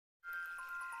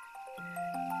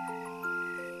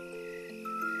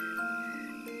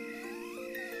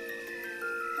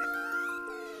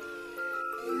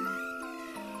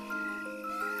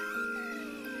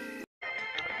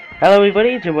Hello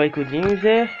everybody, it's your boy Cool Genius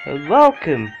here, and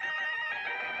welcome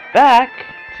back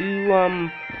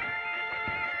to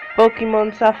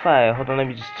Pokemon Sapphire. Hold on, let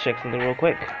me just check something real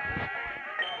quick.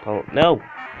 Oh no,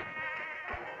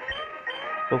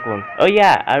 Pokemon. Oh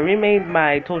yeah, I remade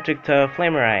my Torchic to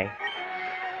Flamerai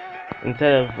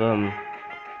instead of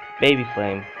Baby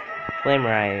Flame.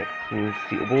 Flamerai seems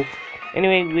suitable.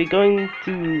 Anyway, we're going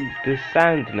to the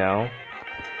sand now.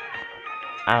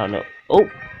 I don't know. Oh,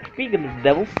 speaking of the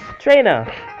devil,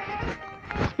 trainer.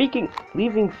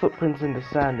 Leaving footprints in the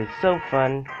sand is so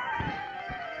fun.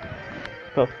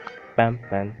 Oh, bam,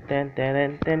 bam, dan, dan,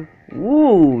 dan, dan.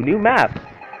 Ooh, new map.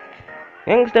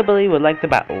 Youngster Billy would like to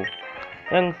battle.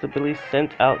 Youngster Billy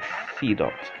sent out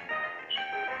Seedot.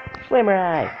 Flamer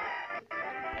Eye.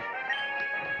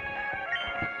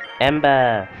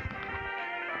 Ember.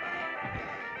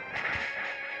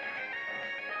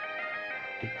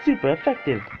 It's super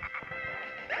effective.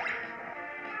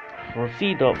 Well,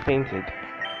 Seedot fainted.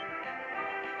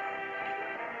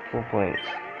 4 points.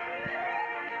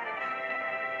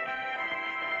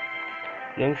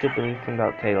 Youngster Billy sent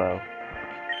out Taylor.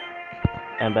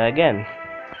 Ember again.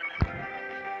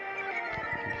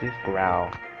 This growl.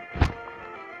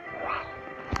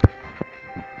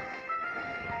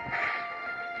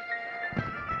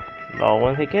 No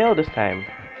one hit KO this time.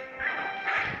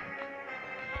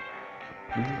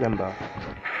 This is Ember.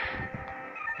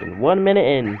 Been 1 minute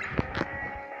in.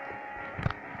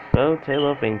 So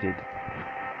Taylor fainted.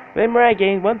 Flamerai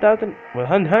gained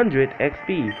 1,100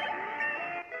 XP.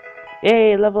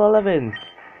 Yay, level 11.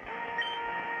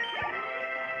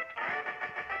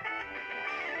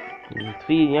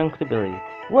 Defeat Youngster Billy.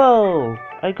 Whoa!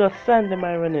 I got sand in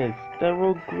my runners. They're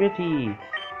all gritty.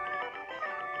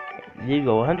 There you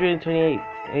go,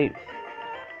 128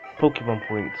 Pokemon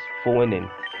points for winning.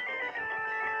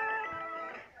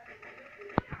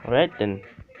 Alright then.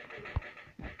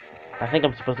 I think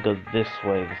I'm supposed to go this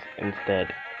way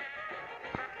instead.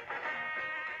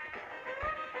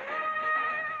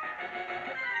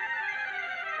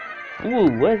 Ooh,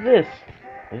 what's this?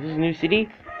 Is this a new city?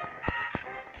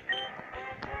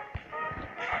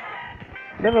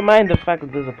 Never mind the fact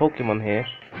that there's a Pokemon here.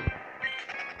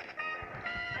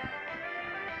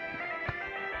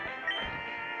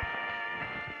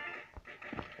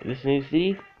 Is this a new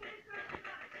city?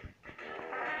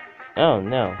 Oh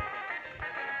no.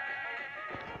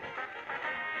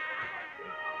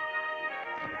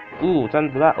 Ooh,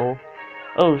 time to battle.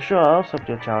 Oh sure, I'll accept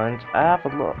your challenge. I have a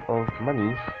lot of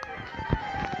money.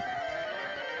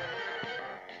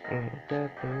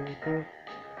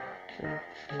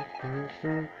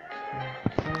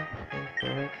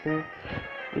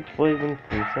 Which poison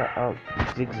can set out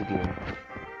Zigzagoon?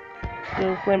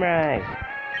 Go Flamerai!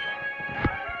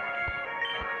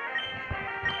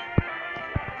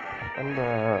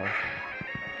 Ember!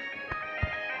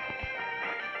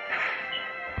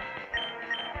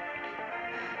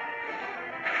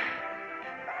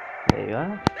 There you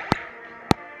are.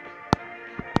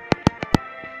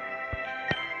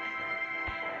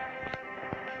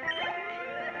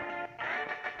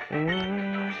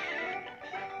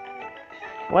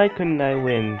 Why couldn't I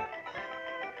win?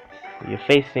 You're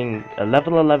facing a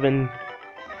level 11,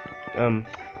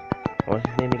 what's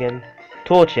his name again?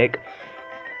 Torchic,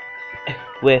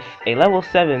 with a level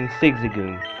 7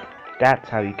 Zigzagoon. That's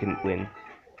how you can win.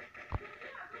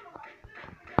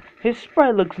 His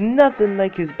sprite looks nothing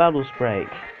like his battle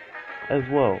sprite, as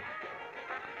well.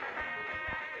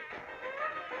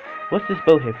 What's this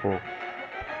boat here for?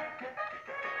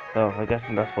 Oh, I guess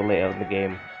that's for later in the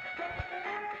game.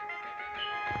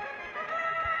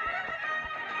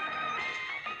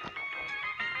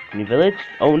 New village?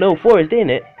 Oh no, forest,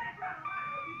 ain't it?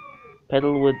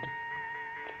 Petalbug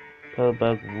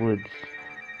Woods.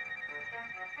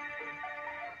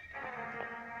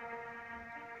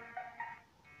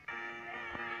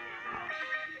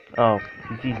 Oh,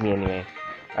 he sees me anyway.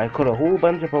 I caught a whole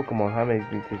bunch of Pokemon. How many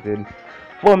did this in?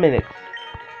 4 minutes.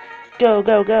 Go,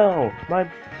 go, go! My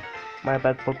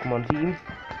bad Pokemon team.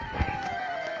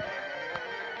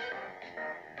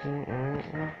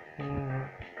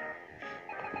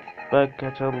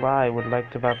 Bugcatcher Lie would like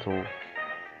to battle.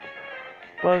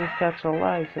 Bugcatcher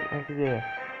Lie sent me here.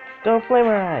 Go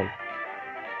Flamerai!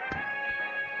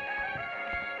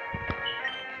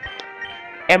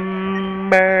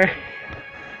 Ember!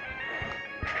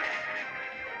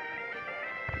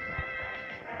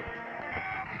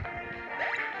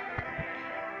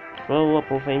 Roll up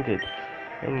or fainted.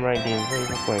 I'm right in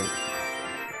 34 points.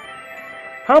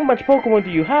 How much Pokemon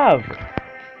do you have?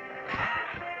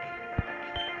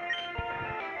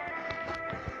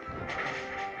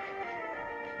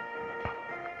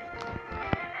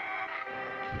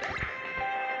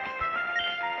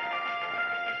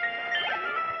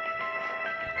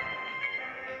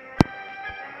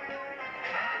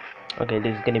 Okay,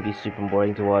 this is gonna be super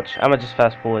boring to watch. I'ma just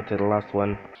fast forward to the last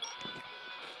one.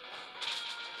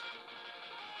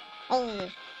 Hey.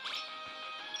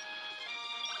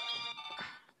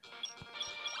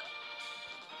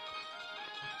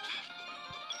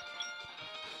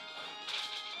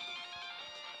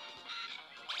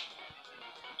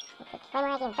 Flame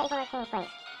Ray in 34 exchange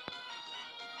points.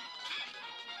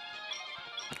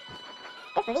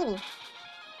 This was easy.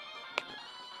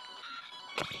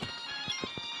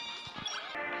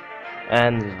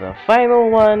 And the final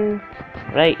one,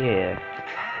 right here.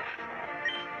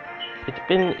 It's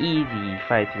been easy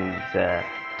fighting these,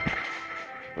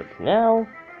 but now,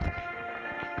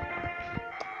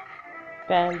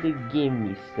 time to give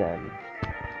me some.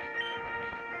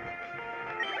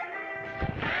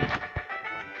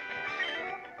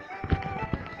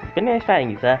 Been nice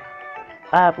fighting you, sir.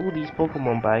 I have all these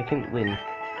Pokemon, but I can't win.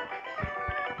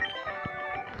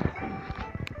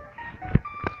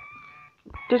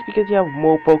 Just because you have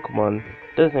more Pokemon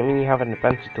doesn't mean you have an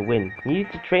advantage to win. You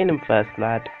need to train them first,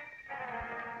 lad.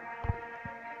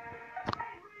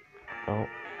 Oh.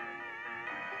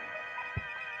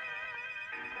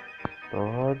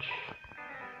 Dodge.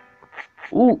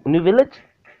 Ooh, new village?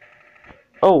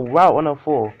 Oh, Route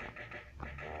 104.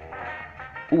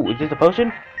 Ooh, is this a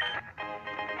potion?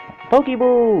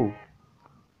 Pokeball!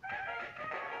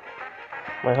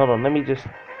 Wait, hold on, let me just...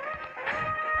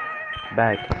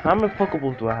 Bag. How many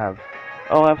Pokeballs do I have?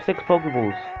 Oh, I have 6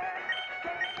 Pokeballs.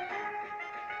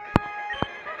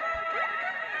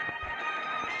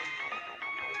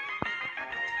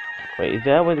 Wait, is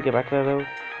there a way to get back there though?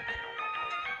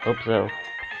 Hope so.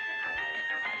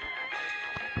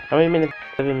 How many minutes?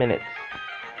 7 minutes.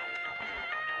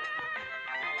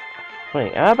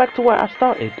 Wait, am I back to where I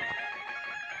started?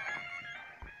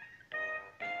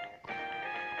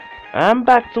 I'm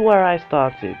back to where I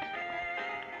started.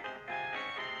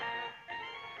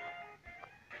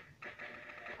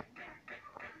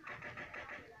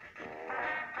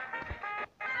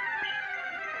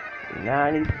 Now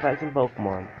I need to fight some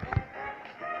Pokemon.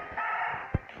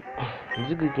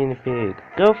 He's a good guinea pig.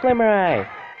 Go Flamerai!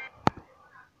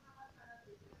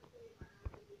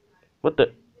 What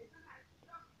the?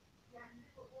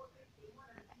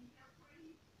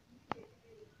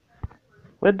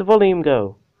 Where'd the volume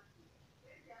go?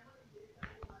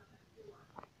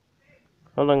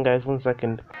 Hold on guys, 1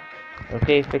 second.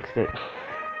 Okay, fixed it.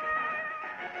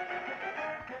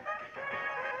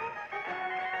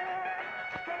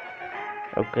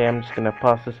 Okay, I'm just gonna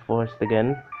pass this forest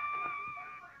again.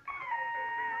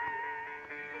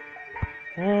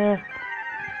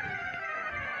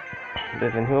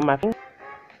 Then who am I thinking?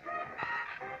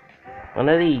 One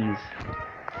of these.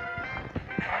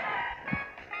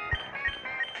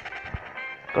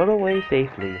 Got away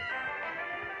safely.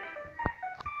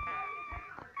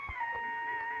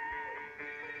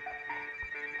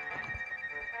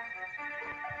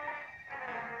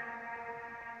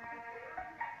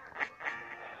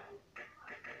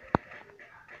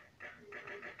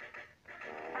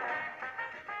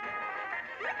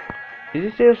 Is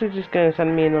he seriously just gonna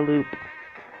send me in a loop?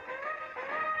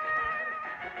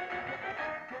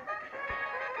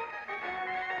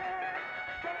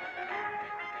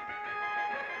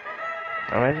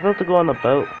 Am I supposed to go on a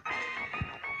boat?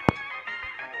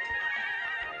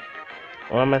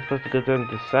 Or am I supposed to go down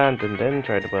to sand and then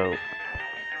try the boat?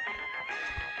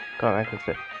 Can't access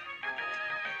it.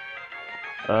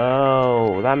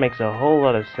 Oh, that makes a whole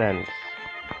lot of sense.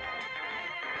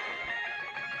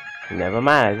 Never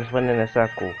mind, I just went in a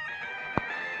circle.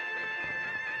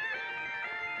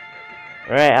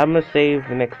 Alright, I'm gonna save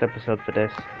the next episode for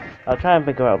this. I'll try and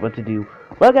figure out what to do.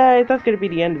 Well guys, that's gonna be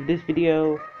the end of this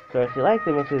video. So if you liked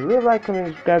it, make sure to leave a like, comment,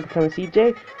 subscribe, become a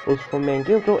CJ. Also for me and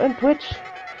Guildo and Twitch.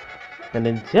 And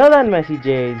until then, my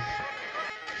CJs.